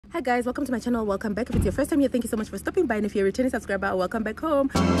Hi guys, welcome to my channel. Welcome back. If it's your first time here, thank you so much for stopping by, and if you're a returning subscriber, welcome back home.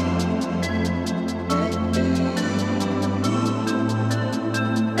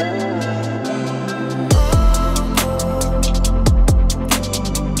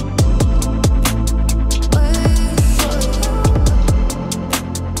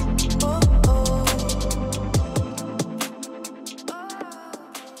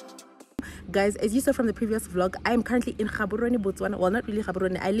 Guys, as you saw from the previous vlog, I am currently in Gaborone, Botswana. Well, not really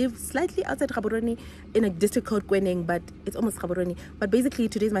Gaborone. I live slightly outside Gaborone in a district called Kweneng, but it's almost Gaborone. But basically,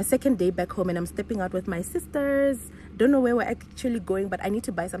 today's my second day back home, and I'm stepping out with my sisters. Don't know where we're actually going, but I need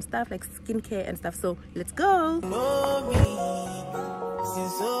to buy some stuff like skincare and stuff. So let's go.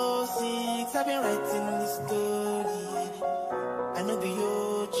 Since 06, I've been writing this story. I know the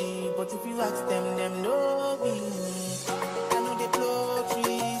OG, but if you ask them know me. I know the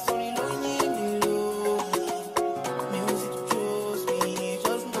poetry.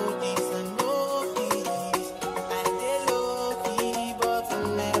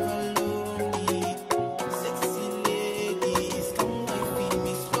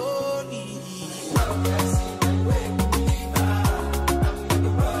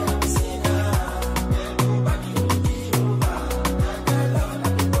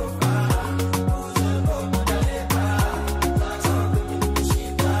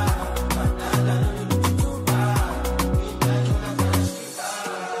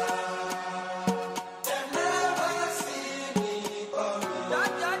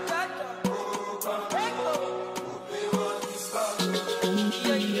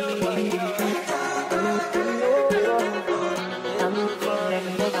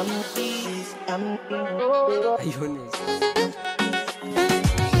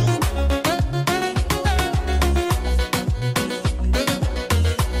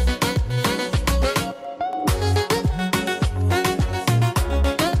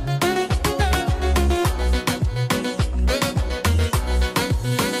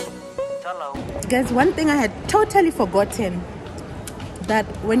 Guys, one thing I had totally forgotten, that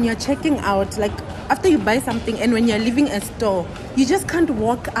when you're checking out, like after you buy something and when you're leaving a store, you just can't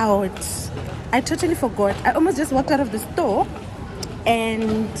walk out. I totally forgot. I almost just walked out of the store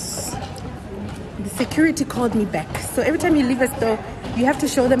and the security called me back. So every time you leave a store, you have to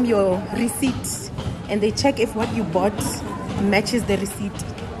show them your receipt and they check if what you bought matches the receipt.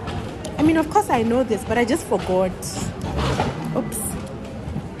 I mean, of course I know this, but I just forgot. Oops.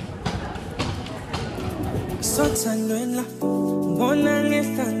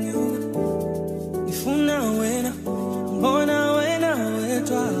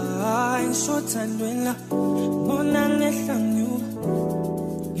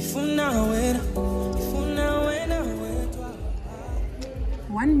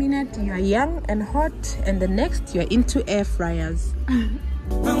 One minute you are young and hot, and the next you are into air fryers.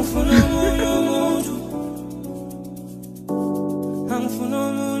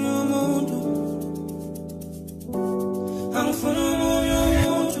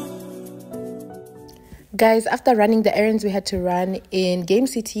 Guys, after running the errands we had to run in Game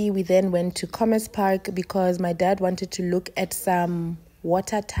City, we then went to Commerce Park because my dad wanted to look at some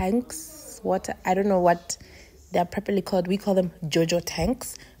water tanks. I don't know what they're properly called. We call them Jojo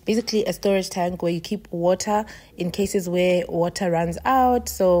tanks. Basically a storage tank where you keep water in cases where water runs out.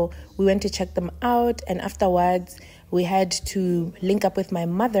 So we went to check them out, and afterwards we had to link up with my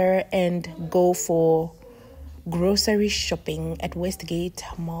mother and go for grocery shopping at Westgate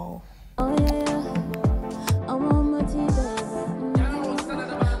Mall. Oh, yeah.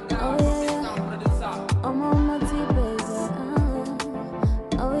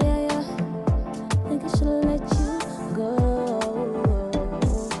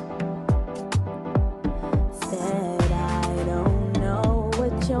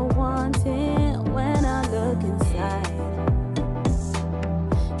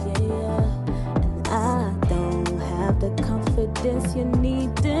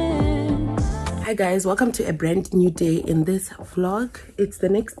 Hi guys, welcome to a brand new day in this vlog. It's the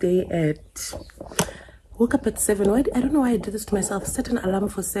next day woke up at 7. I don't know why I did this to myself. Set an alarm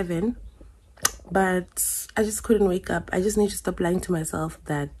for 7, but I just couldn't wake up. I just need to stop lying to myself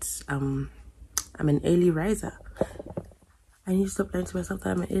that I'm an early riser. I need to stop lying to myself that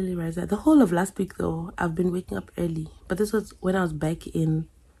I'm an early riser. The whole of last week though, I've been waking up early, but this was when I was back in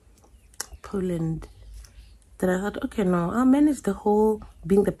Poland. Then I thought, okay, no, I'll manage the whole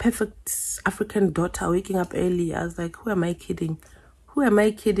being the perfect African daughter, waking up early. I was like, who am I kidding? Who am I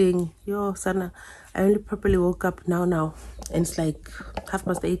kidding? Yo, Sana, I only properly woke up now, and it's like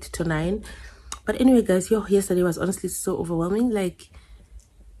 8:30 to 9. But anyway, guys, yesterday was honestly so overwhelming. Like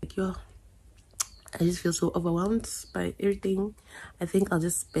yo, I just feel so overwhelmed by everything. I think I'll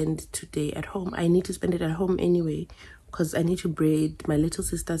just spend today at home. I need to spend it at home anyway because I need to braid my little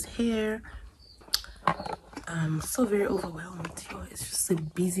sister's hair. I'm so very overwhelmed. It's just a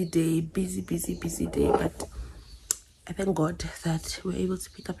busy day, busy day, but I thank God that we're able to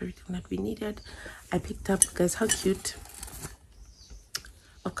pick up everything that we needed. I picked up, guys, how cute.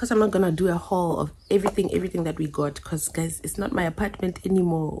 Of course, I'm not gonna do a haul of everything that we got because, guys, it's not my apartment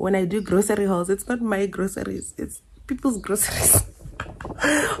anymore. When I do grocery hauls, it's not my groceries, it's people's groceries.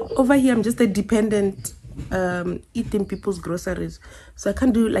 Over here, I'm just a dependent, eating people's groceries, so I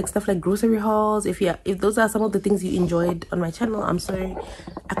can't do like stuff like grocery hauls. If those are some of the things you enjoyed on my channel, I'm sorry,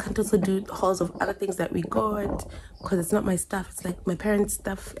 I can't also do hauls of other things that we got because it's not my stuff. It's like my parents'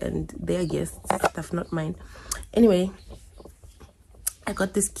 stuff and their guests' stuff, not mine. Anyway, I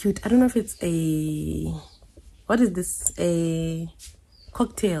got this cute, I don't know if it's a, what is this, a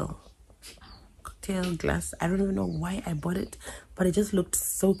cocktail glass. I don't even know why I bought it, but it just looked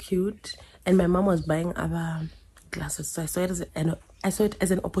so cute. And my mom was buying other glasses, so I saw it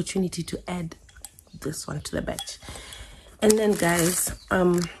as an opportunity to add this one to the batch. And then, guys,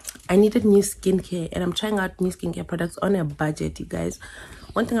 I needed new skincare, and I'm trying out new skincare products on a budget, you guys.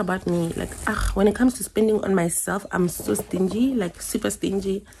 One thing about me, like, when it comes to spending on myself, I'm so stingy, like super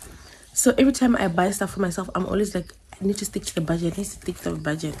stingy. So every time I buy stuff for myself, I'm always like, I need to stick to the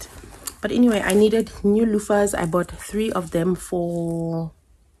budget. But anyway, I needed new loofahs. I bought 3 of them for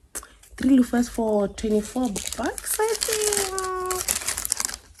 3 loofahs for 24 bucks, I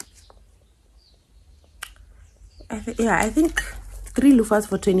think. I think 3 loofahs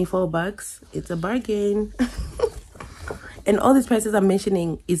for 24 bucks. It's a bargain. And all these prices I'm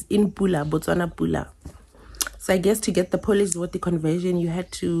mentioning is in Pula, Botswana Pula. So I guess to get the Polish zloty conversion, you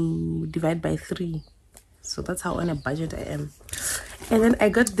had to divide by 3. So that's how on a budget I am. And then I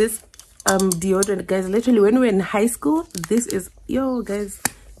got this deodorant, guys. Literally, when we were in high school, this is, guys,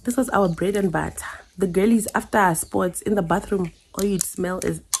 this was our bread and butter. The girlies, after sports in the bathroom, all you'd smell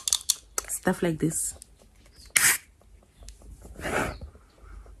is stuff like this.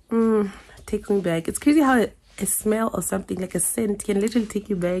 Takes me back. It's crazy how a smell or something like a scent can literally take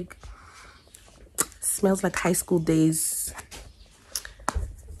you back. Smells like high school days.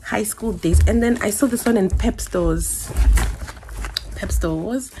 And then I saw this one in Pep stores.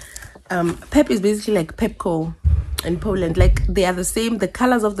 Pep is basically like Pepco in Poland. Like, they are the same, the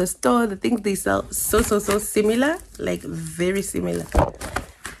colors of the store, the things they sell, so similar, like very similar.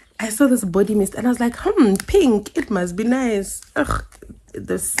 I saw this body mist and I was like, pink, it must be nice. Ugh,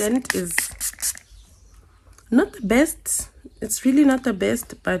 the scent is not the best. It's really not the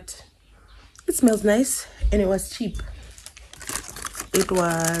best, but it smells nice and it was cheap. It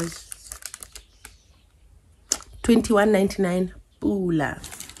was $21.99 Pula.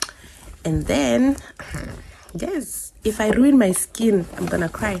 And then, guys, if I ruin my skin, I'm gonna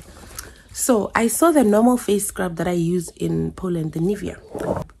cry. So I saw the normal face scrub that I use in Poland, the Nivea,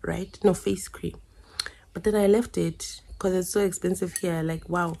 right? No, face cream. But then I left it because it's so expensive here. Like,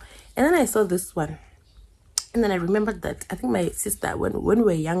 wow. And then I saw this one. And then I remembered that I think my sister, when we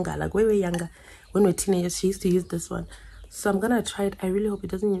were younger, like when we were teenagers, she used to use this one. So I'm gonna try it. I really hope it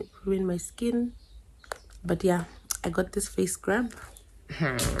doesn't ruin my skin. But yeah, I got this face scrub.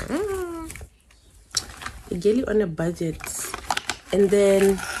 Really on a budget. And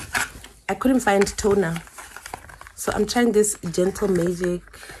then I couldn't find toner, so I'm trying this gentle magic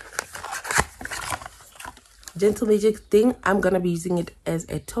thing. I'm gonna be using it as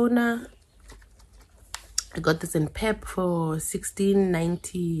a toner. I got this in Pep for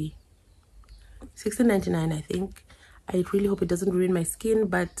 $16.99, I think. I really hope it doesn't ruin my skin,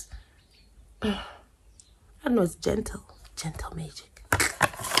 but I don't know, it's gentle magic.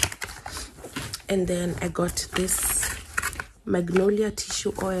 And then I got this Magnolia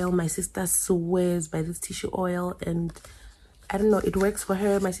tissue oil. My sister swears by this tissue oil, and I don't know, it works for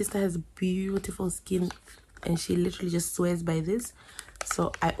her. My sister has beautiful skin and she literally just swears by this,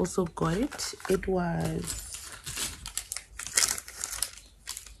 so I also got it. It was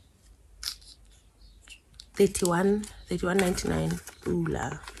 $31.99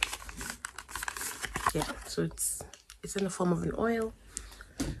 Pula. Yeah, so it's in the form of an oil.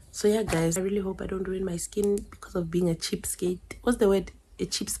 So yeah, guys, I really hope I don't ruin my skin because of being a cheapskate. What's the word? A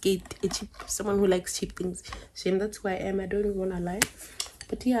cheapskate, someone who likes cheap things. Shame, that's who I am. I don't even want to lie.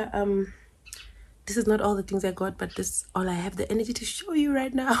 But yeah, this is not all the things I got, but this is all I have the energy to show you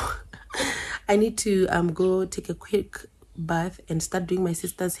right now. I need to go take a quick bath and start doing my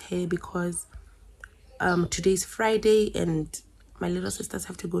sister's hair because today's Friday and my little sisters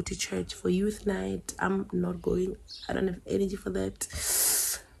have to go to church for youth night. I'm not going. I don't have energy for that.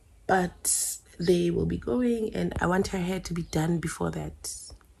 But they will be going, and I want her hair to be done before that.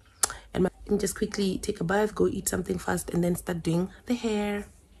 And I can just quickly take a bath, go eat something fast, and then start doing the hair.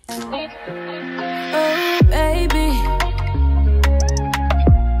 Oh, baby,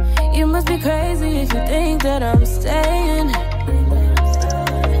 you must be crazy if you think that I'm staying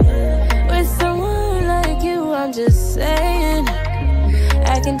with someone like you. I'm just saying,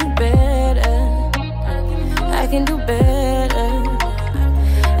 I can do better. I can do better.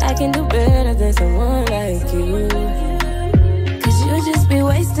 I can do better than someone like you. 'Cause you just be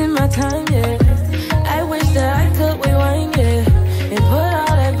wasting my time, yeah. I wish that I could rewind, yeah, and put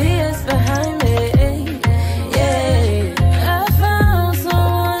all that BS behind me, yeah. I found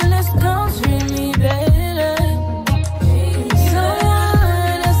someone that's gonna treat me better,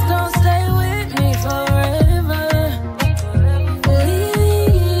 someone that's gonna stay with me forever.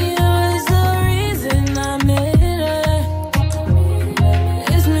 Leaving you is the reason I met her.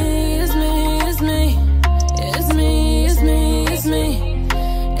 It's me, it's me, it's me. It's me, it's me, it's me.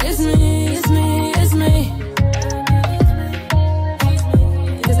 It's me, it's me, it's me.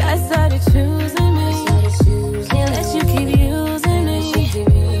 'Cause I started choosing me. Can't let you keep using me.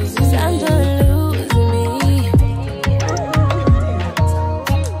 'Cause I'm done losing me.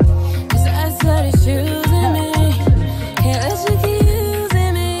 'Cause I started choosing me. Can't let you keep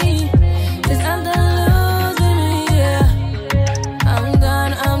using me. 'Cause I'm done losing me, yeah. I'm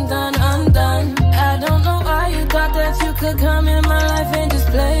done, I'm done, I'm done. I don't know why you thought that you could come in my life and just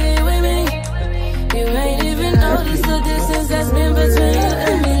play with me. You ain't even noticed the distance that's been between you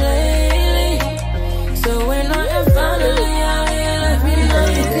and me lately. So when I am finally out here, let me know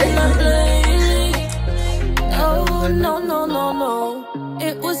you cannot blame me. Oh, no, no, no, no.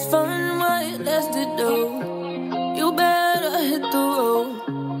 It was fun while it lasted, though. You better hit the road,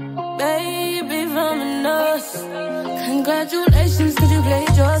 baby, from us. Congratulations, 'cause you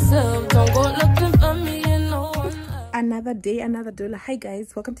played yourself. Don't go looking for me and no one else. Another day, another dollar. Hi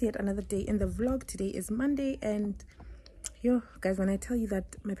guys, welcome to yet another day in the vlog. Today is Monday, and yo guys, when I tell you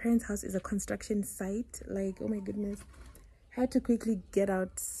that my parents' house is a construction site, like, oh my goodness, I had to quickly get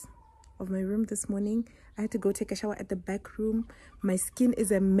out of my room this morning. I had to go take a shower at the back room. My skin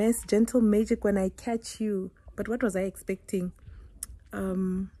is a mess. Gentle magic when I catch you. But what was I expecting?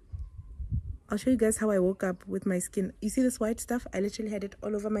 I'll show you guys how I woke up with my skin. You see this white stuff? I literally had it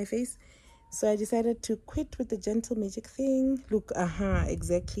all over my face. So I decided to quit with the gentle magic thing. Look,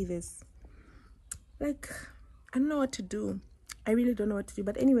 exactly this. Like, I don't know what to do. I really don't know what to do.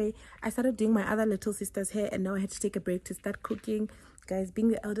 But anyway, I started doing my other little sister's hair, and now I had to take a break to start cooking. Guys, being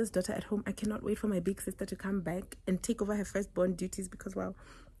the eldest daughter at home, I cannot wait for my big sister to come back and take over her firstborn duties, because wow.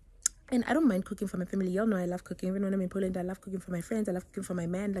 And I don't mind cooking for my family. Y'all know I love cooking. Even when I'm in Poland, I love cooking for my friends. I love cooking for my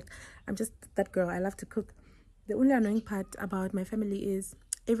man. Like, I'm just that girl. I love to cook. The only annoying part about my family is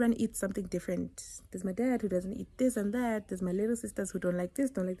everyone eats something different. There's my dad who doesn't eat this and that. There's my little sisters who don't like this,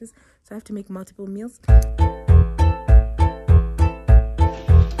 don't like this. So I have to make multiple meals.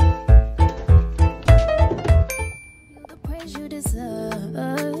 The praise you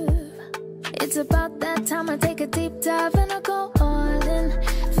deserve. It's about that time I take a deep dive and I go all in.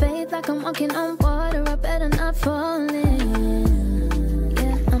 Faith like I'm walking on water, I better not fall in.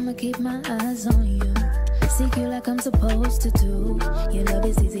 Yeah, I'ma keep my eyes on you. Seek you like I'm supposed to do. Your love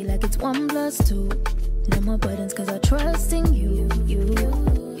is easy like it's 1 + 2. No more burdens 'cause I trust in you. You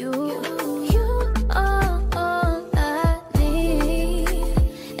are all I need,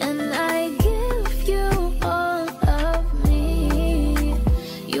 and I give you all of me.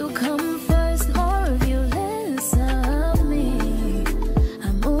 You come first, more of you, less of me.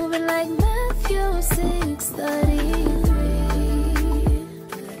 I'm moving like Matthew 6:33.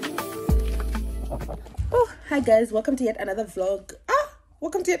 Oh, hi guys, welcome to yet another vlog.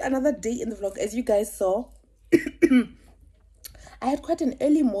 Welcome to yet another day in the vlog. As you guys saw, I had quite an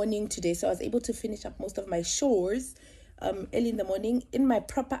early morning today, so I was able to finish up most of my chores early in the morning in my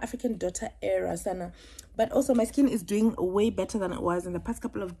proper African daughter era, Sana. But also my skin is doing way better than it was in the past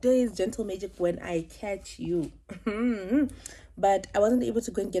couple of days. Gentle magic when I catch you. But I wasn't able to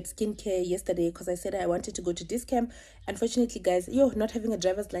go and get skincare yesterday because I said I wanted to go to this camp. Unfortunately, guys, not having a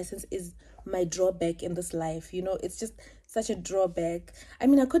driver's license is my drawback in this life. You know, it's just such a drawback. I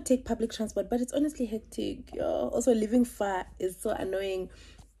mean, I could take public transport, but it's honestly hectic. Also, living far is so annoying.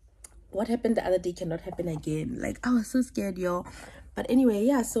 What happened the other day cannot happen again. Like, I was so scared, y'all. But anyway,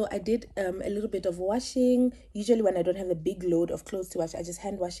 yeah, so I did a little bit of washing. Usually when I don't have a big load of clothes to wash, I just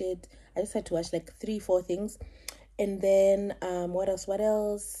hand wash it. I just had to wash like 3-4 things. And then what else did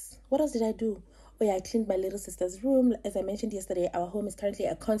I do? Oh yeah, I cleaned my little sister's room. As I mentioned yesterday, our home is currently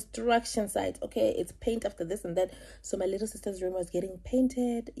a construction site. Okay, it's paint after this and that. So my little sister's room was getting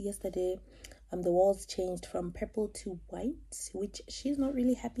painted yesterday. The walls changed from purple to white, which she's not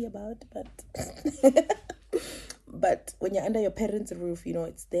really happy about, but but when you're under your parents' roof, you know,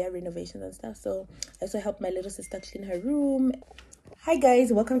 it's their renovations and stuff. So I also helped my little sister clean her room. Hi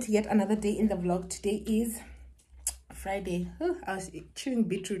guys, welcome to yet another day in the vlog. Today is Friday. I was chewing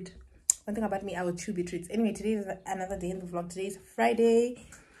beetroot. One thing about me, I will chew beetroots. Anyway, today is another day in the vlog. Today is Friday,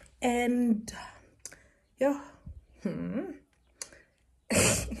 and yeah,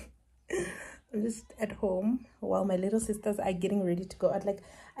 I'm just at home while my little sisters are getting ready to go out. Like,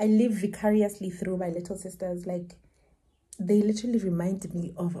 I live vicariously through my little sisters. Like, they literally remind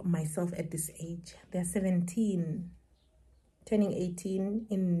me of myself at this age. They're 17, turning 18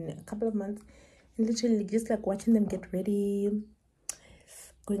 in a couple of months, and literally just like watching them get ready,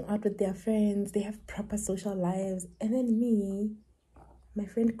 going out with their friends. They have proper social lives, and then me, my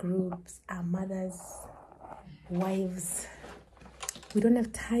friend groups, our mothers, wives, we don't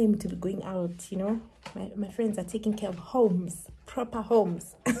have time to be going out, you know. My friends are taking care of homes, proper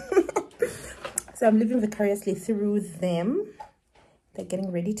homes. So I'm living vicariously through them. They're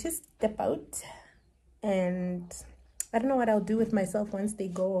getting ready to step out, and I don't know what I'll do with myself once they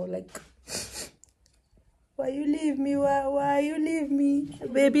go. Like, why you leave me? Why you leave me?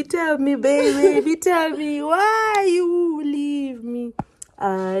 Baby, tell me, baby, tell me why you leave me.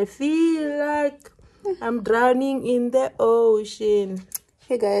 I feel like I'm drowning in the ocean.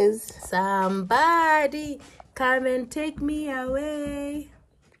 Hey guys, somebody come and take me away.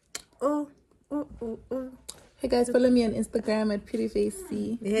 Oh. Hey guys, follow me on Instagram at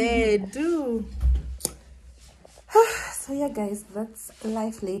prettyfacec. Yeah, do. So yeah guys, that's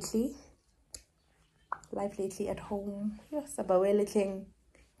life lately. Life lately at home. Yes, King.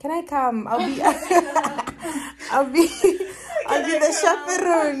 Can I come? I'll be I'll be the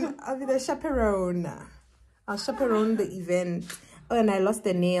chaperone. I'll chaperone the event. Oh, and I lost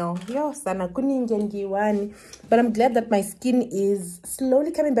a nail. Yo, sana kuningengiwani. But I'm glad that my skin is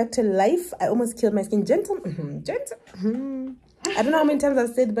slowly coming back to life. I almost killed my skin. Gentle. I don't know how many times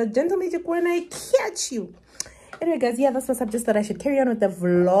I've said, but gentle magic when I catch you. Anyway guys, yeah, that's what's up. Just thought I should carry on with the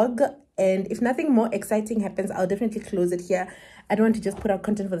vlog, and if nothing more exciting happens, I'll definitely close it here. I don't want to just put out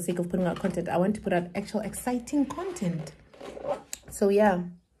content for the sake of putting out content. I want to put out actual exciting content. So yeah,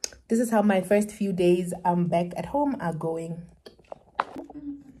 this is how my first few days back at home are going.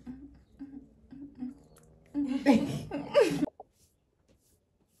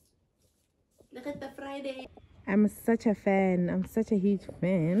 Look at the Friday. I'm such a fan. I'm such a huge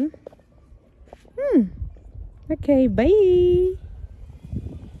fan. Okay, bye.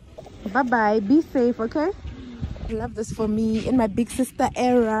 Bye-bye. Be safe, okay? I love this for me in my big sister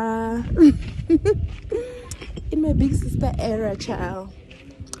era. In my big sister era, child.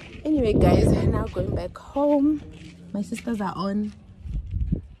 Anyway, guys, now going back home. My sisters are on.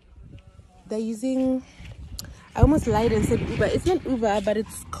 They're using... I almost lied and said Uber. It's not Uber, but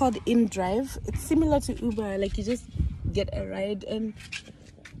it's called InDrive. It's similar to Uber. Like, you just get a ride and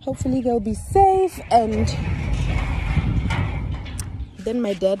hopefully they'll be safe, and then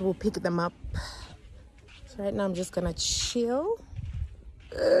my dad will pick them up. So right now I'm just gonna chill.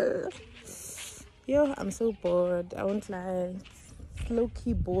 Yo, I'm so bored. I won't lie. It's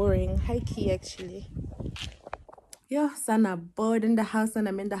low-key boring. High-key actually. Yo, son, I'm bored in the house and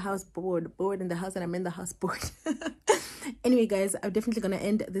I'm in the house bored. Bored in the house and I'm in the house bored. Anyway, guys, I'm definitely going to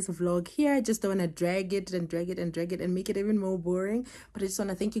end this vlog here. I just don't want to drag it and make it even more boring. But I just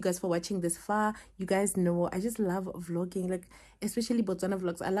want to thank you guys for watching this far. You guys know I just love vlogging, like especially Botswana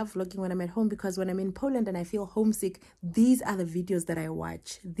vlogs. I love vlogging when I'm at home, because when I'm in Poland and I feel homesick, these are the videos that I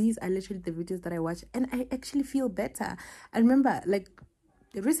watch. These are literally the videos that I watch, and I actually feel better. I remember, like,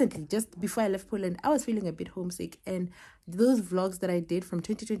 recently, just before I left Poland, I was feeling a bit homesick, and those vlogs that I did from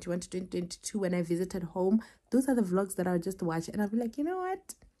 2021 to 2022 when I visited home, those are the vlogs that I'll just watch, and I'll be like, you know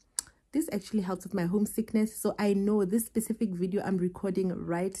what, this actually helps with my homesickness. So I know this specific video I'm recording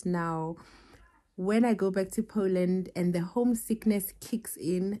right now, when I go back to Poland and the homesickness kicks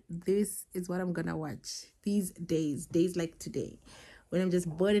in, this is what I'm gonna watch these days like today, when I'm just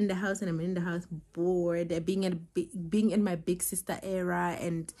bored in the house and I'm in the house bored, being in my big sister era,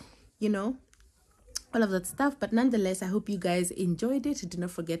 and you know, all of that stuff. But nonetheless, I hope you guys enjoyed it. Do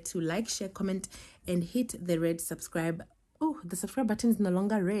not forget to like, share, comment, and hit the red subscribe. Oh, the subscribe button is no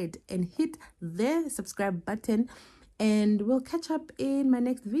longer red. And hit the subscribe button, and we'll catch up in my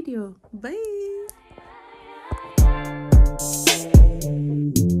next video. Bye.